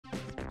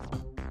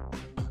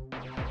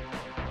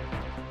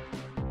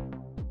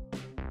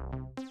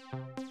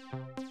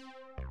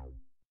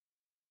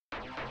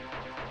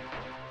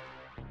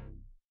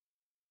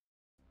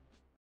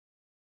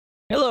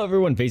Hello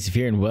everyone, Vaesive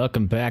here, and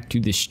welcome back to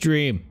the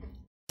stream.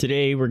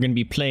 Today we're going to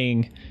be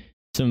playing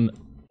some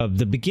of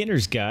the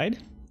beginner's guide.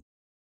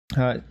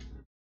 From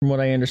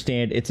what I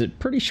understand, it's a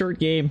pretty short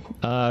game,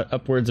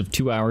 upwards of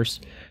 2 hours.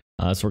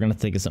 So we're going to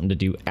think of something to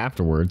do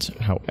afterwards.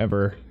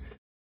 However,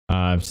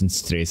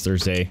 since today's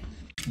Thursday,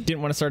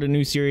 didn't want to start a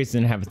new series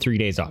and have 3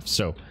 days off.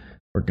 So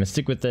we're going to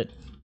stick with it.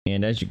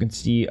 And as you can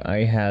see,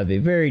 I have a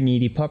very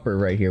needy pupper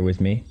right here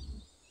with me.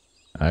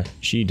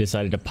 She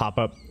decided to pop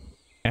up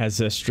as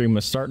the stream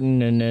was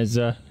starting and has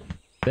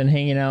been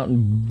hanging out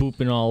and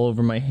booping all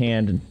over my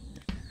hand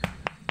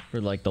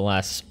for like the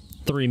last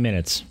 3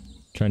 minutes,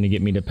 trying to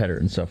get me to pet her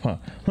and stuff.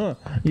 Huh,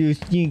 you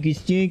stinky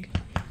stink.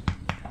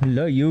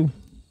 Hello, you.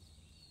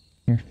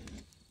 Here,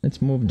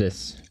 let's move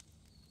this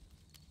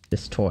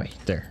toy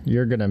there.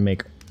 You're gonna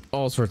make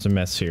all sorts of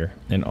mess here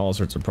and all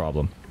sorts of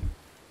problem.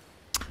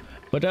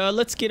 But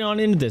let's get on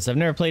into this. I've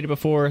never played it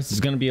before. This is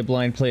gonna be a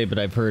blind play, but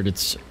I've heard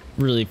it's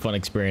really fun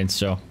experience,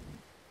 so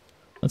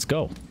let's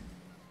go.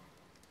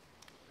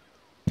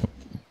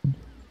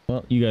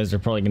 Well, you guys are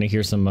probably going to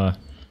hear some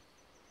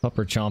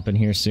pupper chomping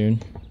here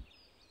soon.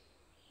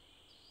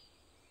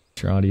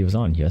 Your audio is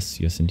on. Yes,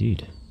 yes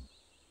indeed.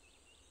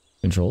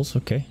 Controls,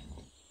 okay.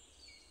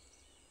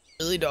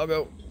 Really,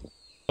 doggo?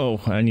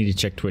 Oh, I need to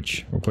check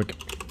Twitch real quick.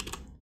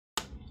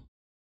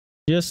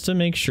 Just to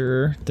make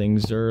sure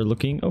things are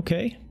looking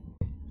okay.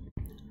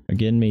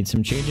 Again, made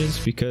some changes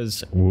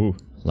because... Woo,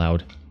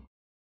 loud.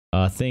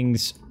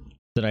 Things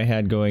that I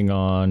had going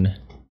on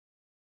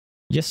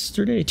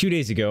yesterday, 2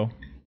 days ago.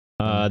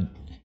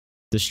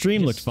 The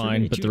stream looked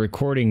fine, but the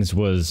recordings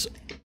was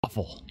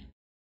awful.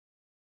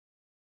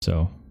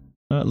 So,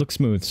 it looks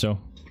smooth, so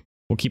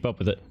we'll keep up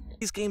with it.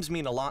 These games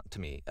mean a lot to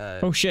me.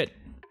 Oh shit.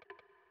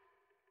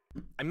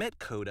 I met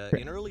Coda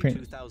in early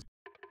 2000.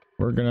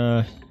 We're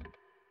gonna...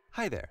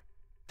 Hi there.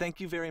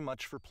 Thank you very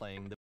much for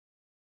playing the...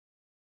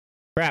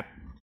 Crap.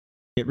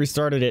 It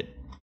restarted it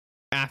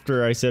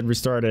after I said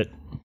restart it.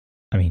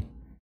 I mean,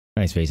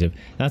 nice Vaesive.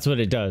 That's what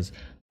it does.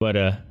 But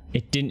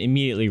it didn't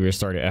immediately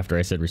restart it after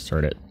I said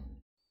restart it.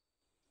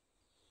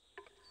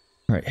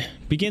 Alright,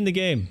 begin the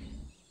game.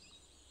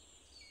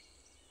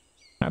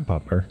 Hi,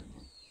 Pupper.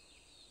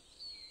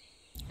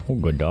 Oh,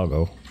 good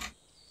doggo.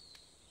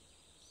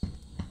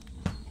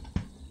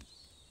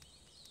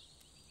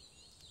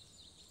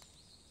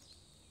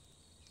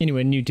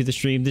 Anyway, new to the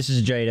stream, this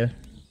is Jada.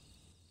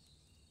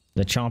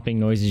 The chomping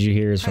noises you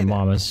hear is from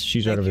Mama's.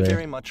 She's right over there. Thank you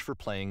very much for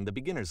playing the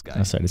beginner's guide.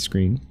 Outside the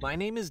screen. My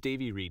name is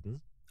Davey Reedon.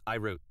 I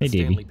wrote Hey, the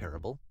Stanley Davey.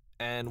 Parable,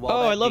 and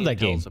while I love that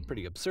game. tells a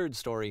pretty absurd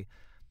story,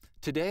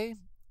 today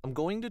I'm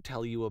going to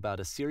tell you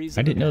about a series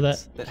I of didn't know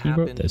events that that he wrote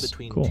happened this.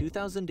 between Cool.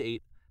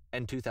 2008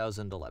 and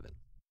 2011.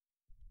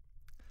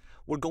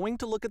 We're going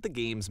to look at the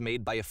games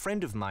made by a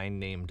friend of mine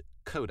named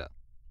Coda.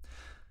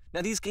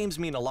 Now, these games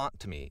mean a lot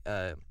to me.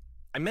 I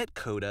met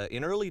Coda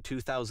in early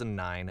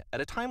 2009 at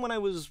a time when I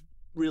was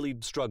really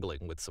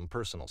struggling with some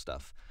personal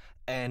stuff,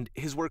 and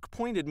his work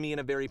pointed me in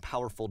a very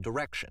powerful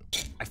direction.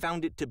 I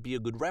found it to be a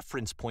good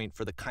reference point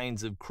for the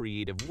kinds of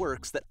creative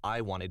works that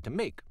I wanted to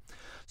make.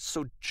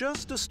 So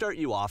just to start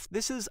you off,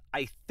 this is,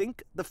 I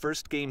think, the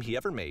first game he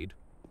ever made.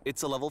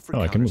 It's a level for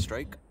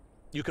Counter-Strike.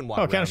 You can walk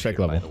around Counter-Strike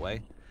here, level. by the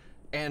way.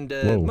 And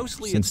Whoa,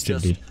 mostly it's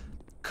just sensitivity.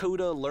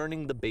 Coda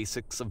learning the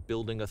basics of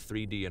building a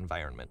 3D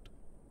environment.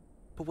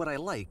 But what I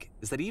like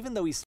is that even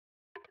though he's...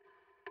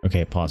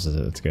 Okay, it pauses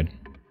it. That's good.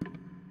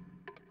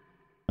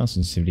 Mouse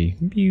sensitivity.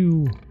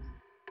 Pew.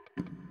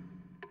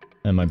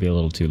 That might be a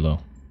little too low.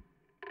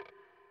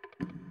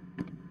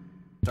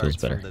 Feels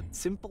better. From the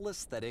simple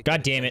aesthetic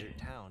God of a damn it. desert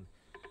town,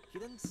 he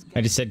then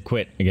I just said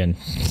quit again.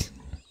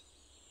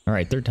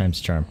 Alright, third time's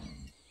a charm.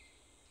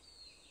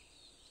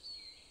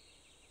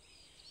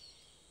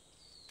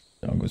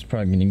 Dog was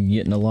probably gonna be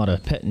getting a lot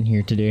of petting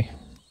here today.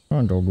 Come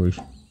on, doggies.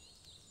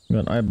 We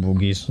got eye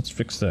boogies. Let's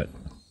fix that.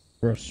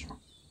 Gross.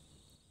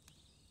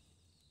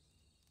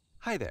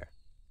 Hi there.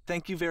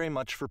 Thank you very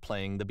much for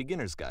playing the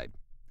beginner's guide.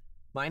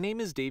 My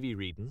name is Davey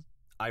Reedon.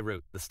 I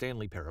wrote the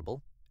Stanley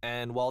Parable,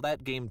 and while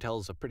that game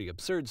tells a pretty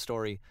absurd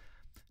story,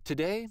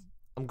 today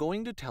I'm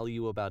going to tell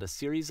you about a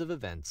series of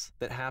events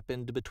that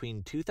happened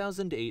between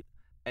 2008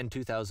 and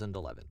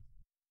 2011.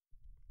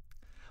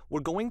 We're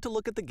going to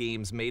look at the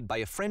games made by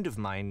a friend of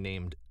mine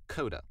named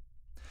Coda.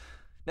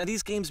 Now,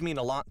 these games mean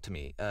a lot to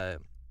me.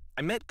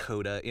 I met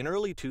Coda in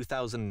early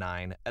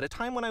 2009 at a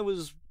time when I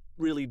was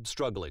really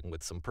struggling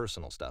with some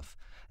personal stuff,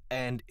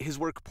 and his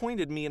work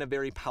pointed me in a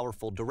very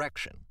powerful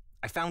direction.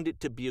 I found it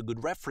to be a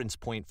good reference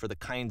point for the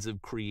kinds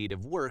of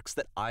creative works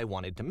that I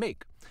wanted to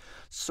make.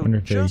 So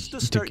just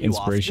to start you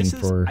off, this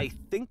is, I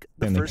think,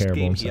 the first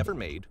game he ever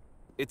made.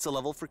 It's a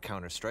level for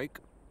Counter-Strike.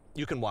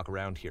 You can walk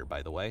around here,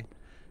 by the way.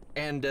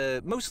 And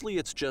mostly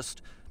it's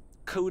just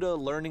Coda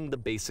learning the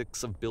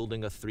basics of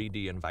building a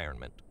 3D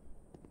environment.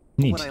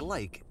 Neat. What I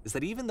like is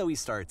that even though he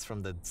starts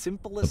from the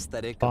simple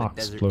aesthetic of a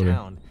desert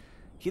town,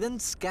 he then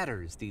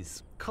scatters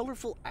these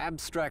colorful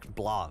abstract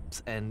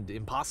blobs and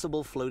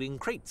impossible floating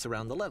crates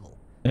around the level.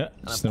 Yeah,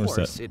 and of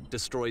course, it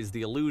destroys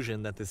the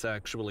illusion that this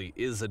actually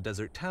is a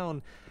desert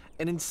town,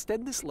 And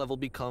instead this level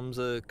becomes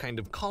a kind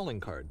of calling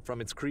card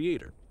from its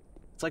creator.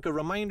 It's like a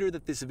reminder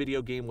that this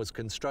video game was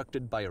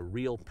constructed by a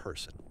real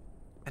person.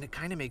 And it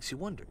kind of makes you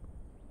wonder,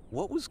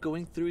 what was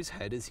going through his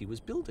head as he was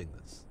building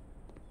this?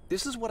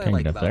 This is what I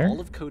like about all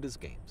of Coda's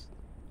games.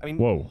 I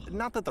mean,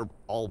 not that they're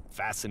all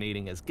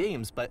fascinating as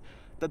games, but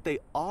that they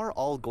are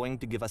all going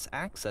to give us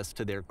access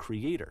to their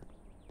creator.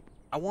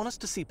 I want us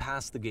to see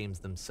past the games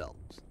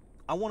themselves.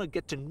 I want to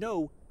get to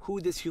know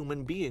who this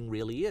human being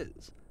really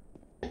is.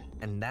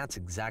 And that's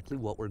exactly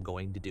what we're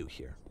going to do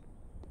here.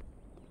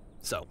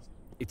 So,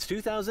 it's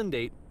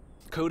 2008,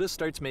 Coda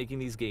starts making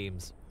these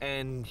games,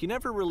 and he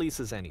never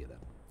releases any of them.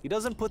 He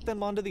doesn't put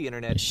them onto the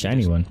internet. A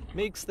shiny one.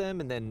 Makes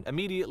them and then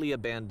immediately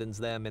abandons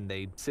them, and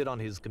they sit on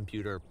his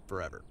computer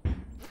forever.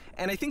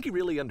 And I think he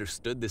really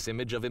understood this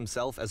image of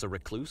himself as a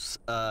recluse.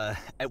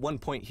 At one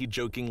point, he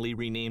jokingly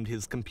renamed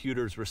his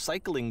computer's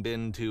recycling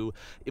bin to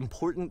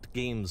Important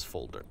Games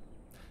Folder.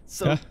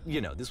 So, you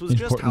know, this was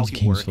just how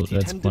he worked. He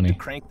tended to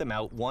crank them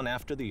out one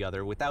after the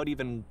other without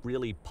even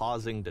really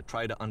pausing to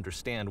try to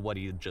understand what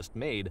he had just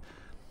made,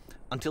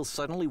 until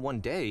suddenly one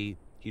day,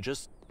 he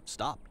just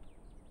stopped.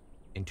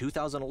 In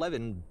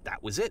 2011,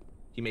 that was it.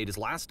 He made his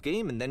last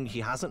game, and then he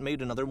hasn't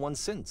made another one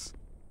since.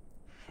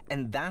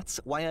 And that's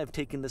why I've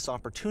taken this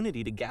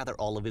opportunity to gather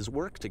all of his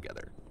work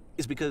together,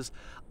 is because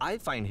I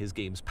find his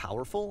games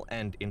powerful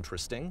and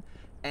interesting,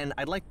 and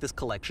I'd like this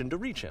collection to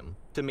reach him,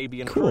 to maybe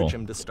encourage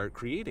him to start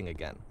creating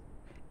again.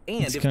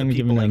 And if the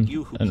people like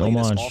you who play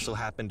this also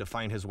happen to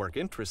find his work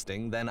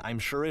interesting, then I'm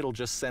sure it'll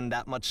just send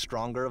that much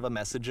stronger of a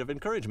message of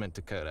encouragement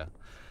to Coda.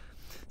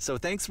 So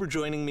thanks for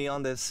joining me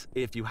on this.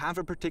 If you have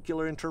a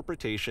particular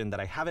interpretation that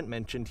I haven't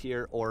mentioned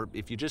here, or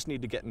if you just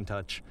need to get in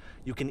touch,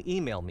 you can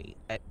email me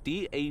at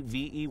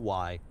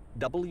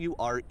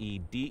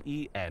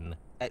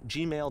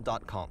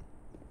daveyWreden@gmail.com.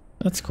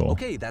 That's cool.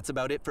 Okay, that's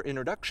about it for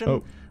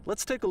introduction.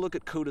 Let's take a look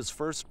at Coda's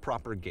first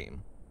proper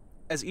game.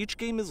 As each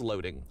game is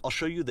loading, I'll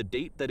show you the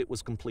date that it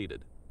was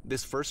completed.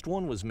 This first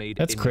one was made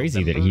in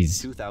November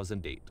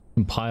 2008.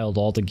 Compiled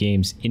all the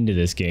games into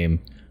this game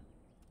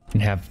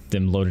and have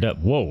them loaded up.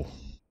 Whoa.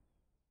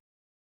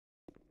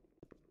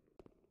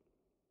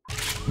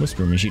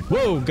 Whisper machine.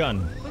 Whoa,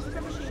 gun.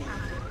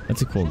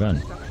 That's a cool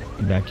gun.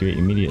 Evacuate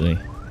immediately.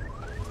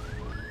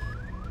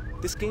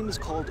 This game is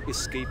called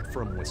Escape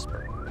from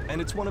Whisper,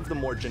 and it's one of the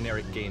more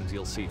generic games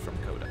you'll see from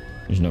Coda.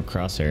 There's no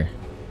crosshair.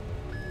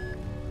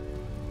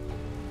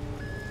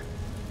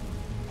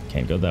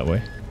 Can't go that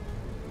way.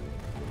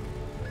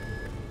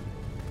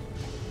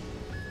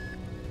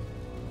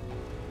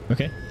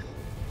 Okay.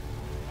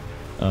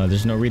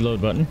 There's no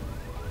reload button.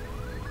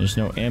 There's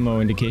no ammo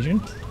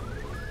indication.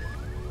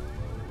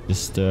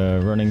 Just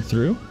running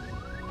through.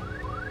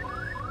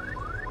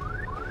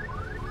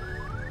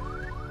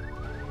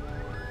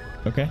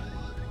 Okay.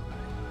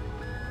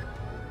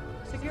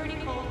 Security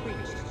call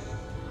breached.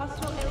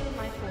 Hostile alien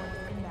life forms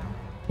inbound.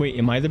 Wait,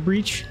 am I the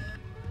breach?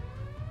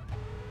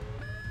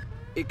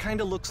 It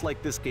kinda looks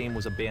like this game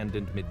was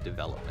abandoned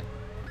mid-development.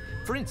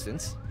 For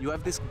instance, you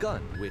have this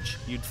gun, which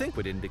you'd think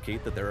would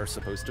indicate that there are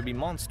supposed to be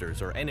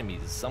monsters or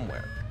enemies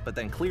somewhere, but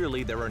then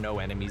clearly there are no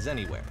enemies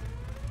anywhere.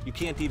 You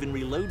can't even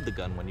reload the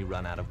gun when you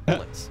run out of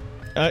bullets.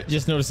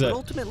 Just noticed that. But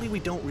ultimately, we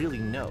don't really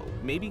know.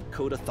 Maybe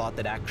Coda thought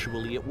that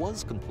actually it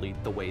was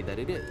complete the way that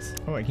it is.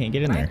 Oh, I can't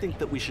get in and there. I think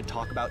that we should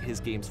talk about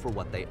his games for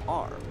what they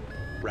are,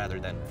 rather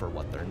than for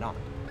what they're not.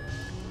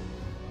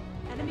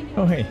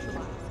 Oh, hey.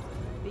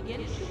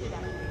 Begin ship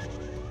evacuation.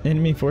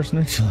 Enemy force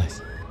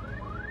neutralized.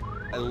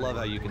 I love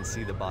how you can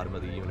see the bottom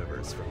of the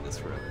universe from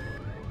this room.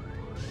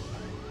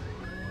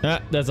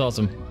 Ah, that's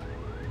awesome.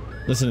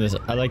 Listen to this.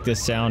 I like this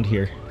sound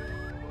here.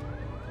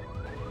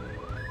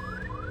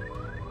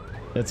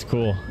 That's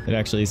cool. It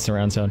actually is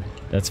surround sound.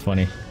 That's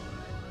funny.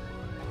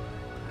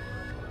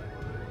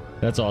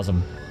 That's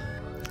awesome.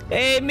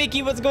 Hey,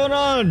 Mickey, what's going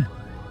on?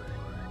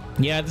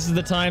 Yeah, this is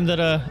the time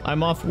that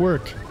I'm off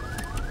work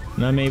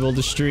and I'm able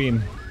to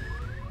stream.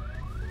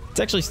 It's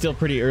actually still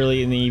pretty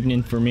early in the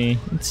evening for me.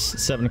 It's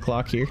 7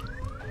 o'clock here.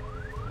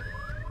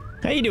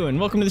 How you doing?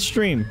 Welcome to the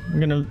stream.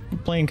 We're gonna be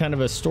playing kind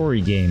of a story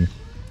game.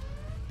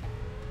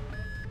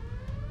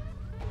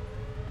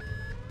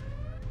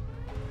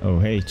 Oh,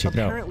 hey, check it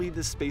out. Apparently,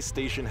 this space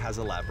station has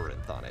a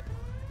labyrinth on it.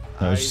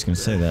 I was just gonna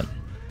say that.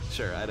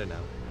 Sure, I don't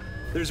know.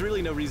 There's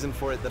really no reason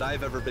for it that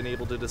I've ever been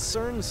able to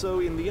discern, so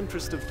in the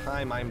interest of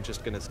time, I'm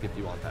just gonna skip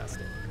you on past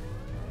it.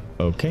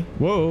 Okay.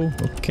 Whoa.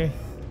 Okay.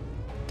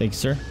 Thanks,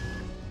 sir.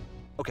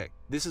 Okay,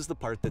 this is the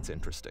part that's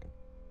interesting.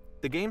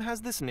 The game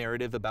has this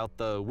narrative about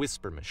the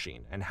whisper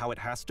machine and how it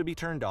has to be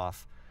turned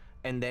off,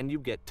 and then you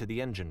get to the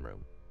engine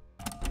room.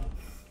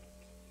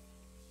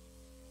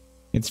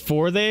 It's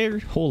 4 there?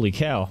 Holy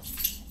cow.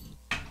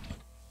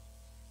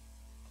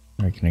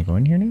 Alright, can I go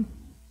in here now?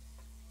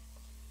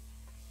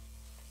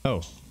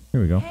 Oh,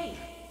 here we go. Hey,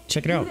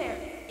 check it out. There,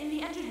 in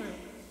the engine room.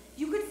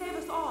 You could save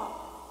us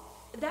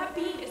all. That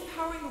beam is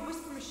powering the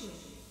whisper machine.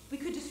 We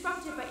could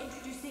disrupt it by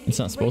introducing. It's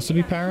not supposed to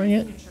be powering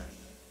it?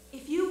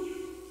 If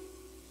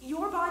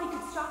your body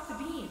could stop the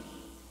beam.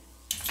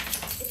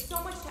 It's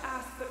so much to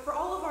ask, but for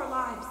all of our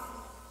lives,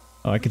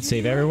 Oh, I could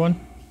save everyone?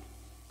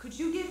 Could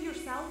you give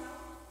yourself?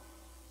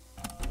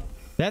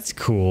 That's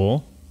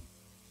cool.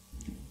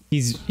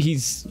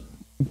 He's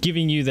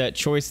giving you that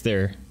choice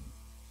there.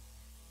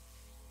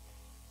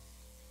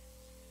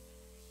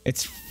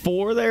 It's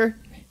 4 there?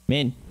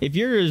 Man, if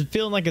you're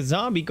feeling like a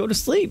zombie, go to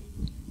sleep.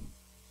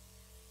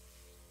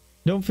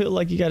 Don't feel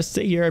like you gotta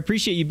stay here. I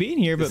appreciate you being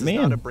here, but man,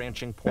 this is not a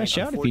branching point. crash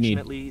out if you need.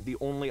 Unfortunately, the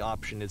only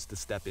option is to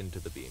step into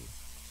the beam.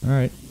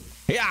 Alright.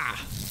 Yeah!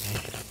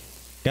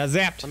 Got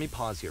zapped. Let me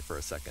pause here for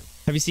a second.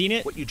 Have you seen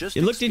it? What you just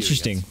It looked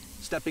interesting.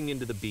 Stepping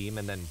into the beam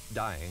and then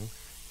dying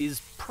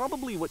is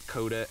probably what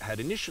Coda had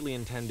initially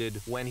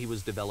intended when he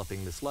was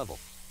developing this level.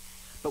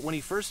 But when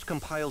he first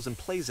compiles and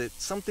plays it,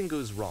 something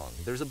goes wrong.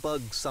 There's a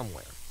bug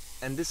somewhere.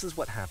 And this is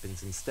what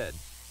happens instead.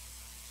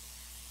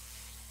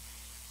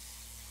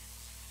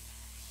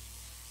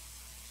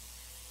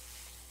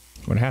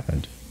 What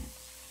happened?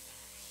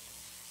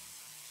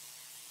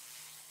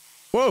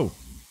 Whoa!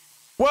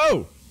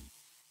 Whoa!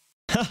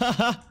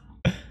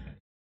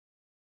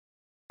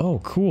 Oh,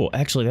 cool.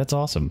 Actually, that's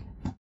awesome.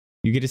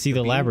 You get to see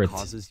the beam labyrinth.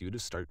 Causes you to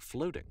start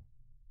floating.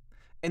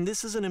 And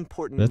this is an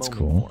important That's moment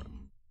cool. for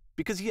him.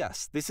 Because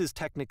yes, this is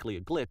technically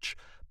a glitch,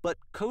 but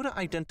Coda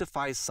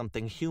identifies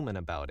something human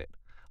about it.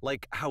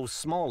 Like how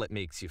small it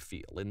makes you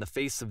feel in the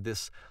face of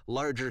this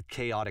larger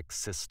chaotic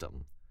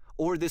system.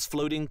 Or this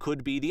floating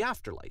could be the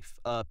afterlife,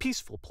 a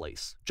peaceful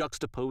place,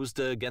 juxtaposed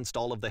against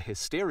all of the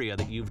hysteria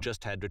that you've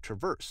just had to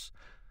traverse.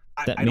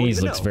 That I don't maze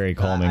even looks know. very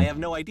calming. I have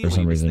no idea for what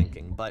some he was reason.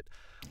 thinking, but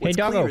Hey, what's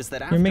doggo, clear is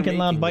that after you're making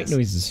loud making bite this,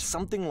 noises.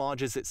 something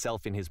lodges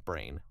itself in his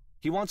brain.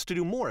 He wants to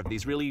do more of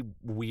these really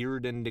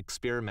weird and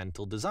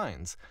experimental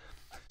designs.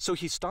 So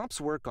he stops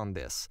work on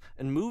this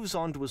and moves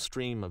on to a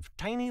stream of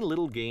tiny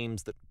little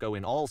games that go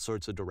in all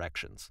sorts of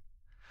directions.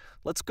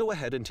 Let's go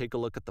ahead and take a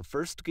look at the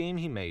first game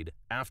he made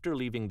after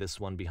leaving this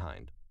one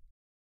behind.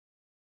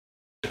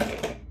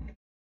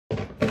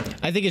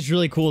 I think it's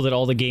really cool that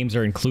all the games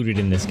are included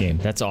in this game.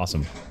 That's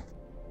awesome.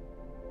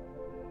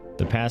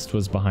 The past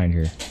was behind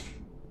her.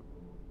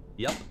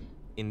 Yep.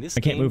 In this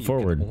I can't game, move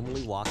forward. You can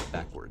only walk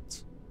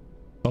backwards.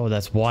 Oh,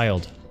 that's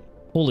wild.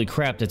 Holy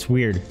crap, that's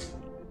weird.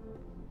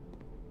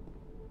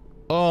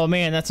 Oh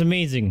man, that's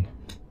amazing.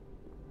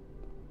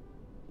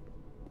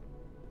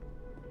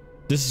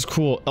 This is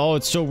cool. Oh,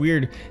 it's so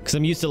weird because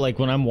I'm used to like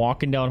when I'm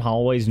walking down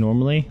hallways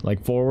normally,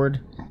 like forward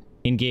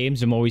in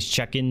games, I'm always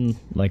checking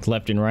like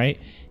left and right.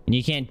 And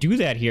you can't do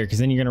that here because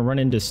then you're going to run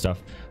into stuff.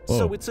 Whoa,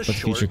 So it's a but the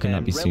future short cannot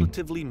and be seen.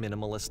 relatively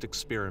minimalist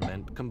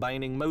experiment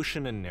combining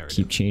motion and narrative.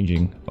 Keep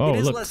changing. Oh, It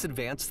is look. less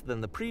advanced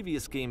than the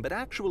previous game, but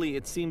actually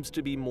it seems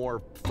to be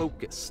more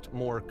focused,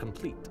 more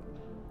complete.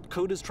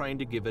 Code is trying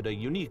to give it a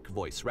unique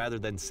voice rather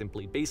than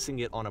simply basing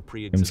it on a It's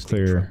pre-existing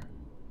clear. trope.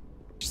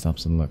 She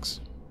stops and looks.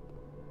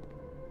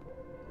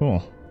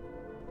 Cool.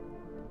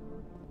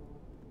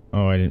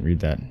 Oh, I didn't read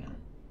that.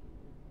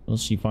 Will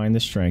she find the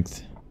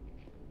strength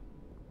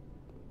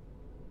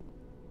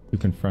to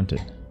confront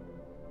it?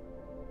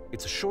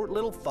 It's a short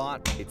little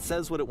thought, it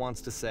says what it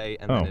wants to say,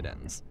 and Oh. then it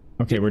ends.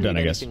 Okay, we're Didn't done, I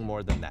need guess. anything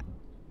more than that.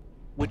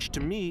 Which to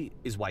me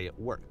is why it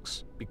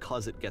works,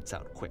 because it gets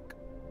out quick.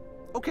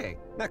 Okay,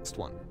 next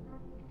one.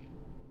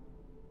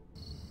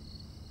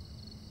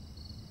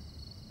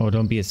 Oh,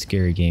 don't be a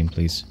scary game,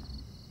 please.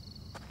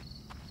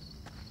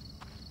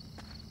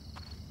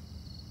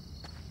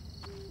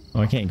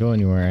 Oh, I can't go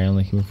anywhere. I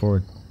only can move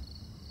forward.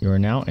 You are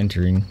now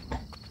entering.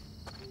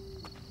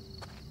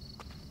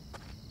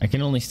 I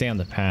can only stay on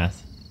the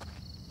path.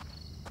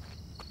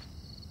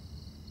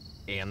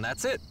 And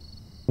that's it.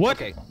 What?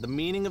 Okay, the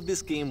meaning of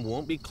this game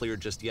won't be clear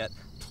just yet.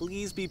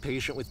 Please be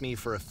patient with me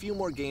for a few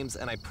more games,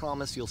 and I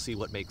promise you'll see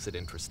what makes it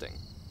interesting.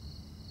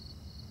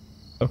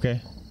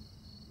 Okay.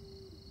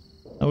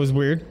 That was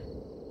weird.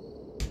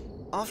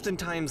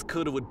 Oftentimes,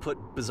 Coda would put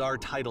bizarre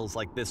titles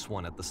like this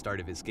one at the start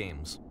of his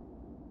games.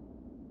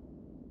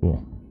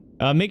 Cool.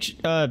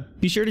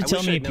 Be sure to I tell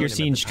wish me I'd if known you're him at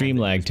seeing the time stream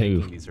that he lag was too.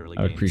 making these early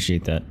I would games.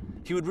 appreciate that.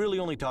 He would really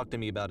only talk to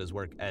me about his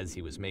work as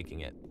he was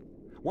making it.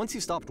 Once he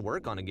stopped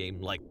work on a game,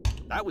 like,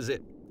 that was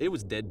it. It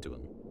was dead to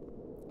him.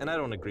 And I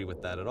don't agree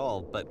with that at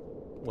all, but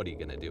what are you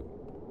gonna do?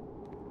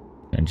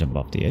 Can I jump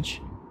off the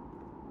edge?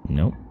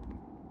 Nope.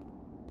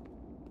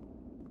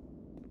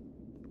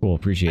 Cool,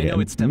 appreciate I know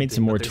it. it's I tempting, made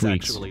some more but there's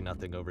tweaks. actually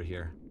nothing over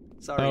here.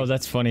 Sorry. Oh,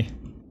 that's funny.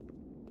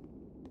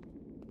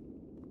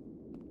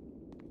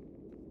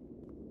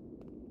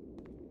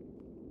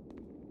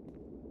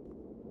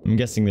 I'm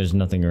guessing there's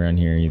nothing around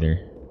here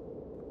either.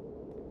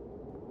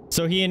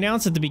 So he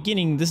announced at the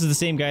beginning, this is the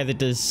same guy that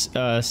does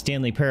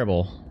Stanley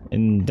Parable,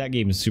 and that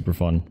game is super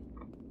fun.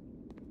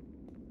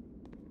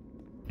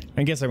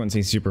 I guess I wouldn't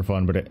say super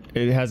fun, but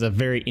it has a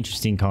very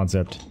interesting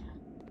concept.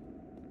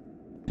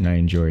 And I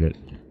enjoyed it.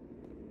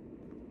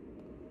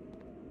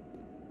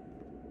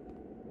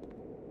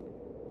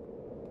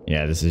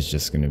 Yeah, this is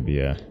just gonna be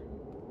a...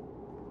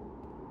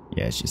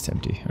 Yeah, it's just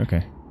empty.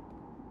 Okay.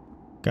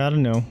 Gotta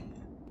know.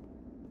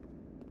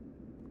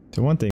 So one thing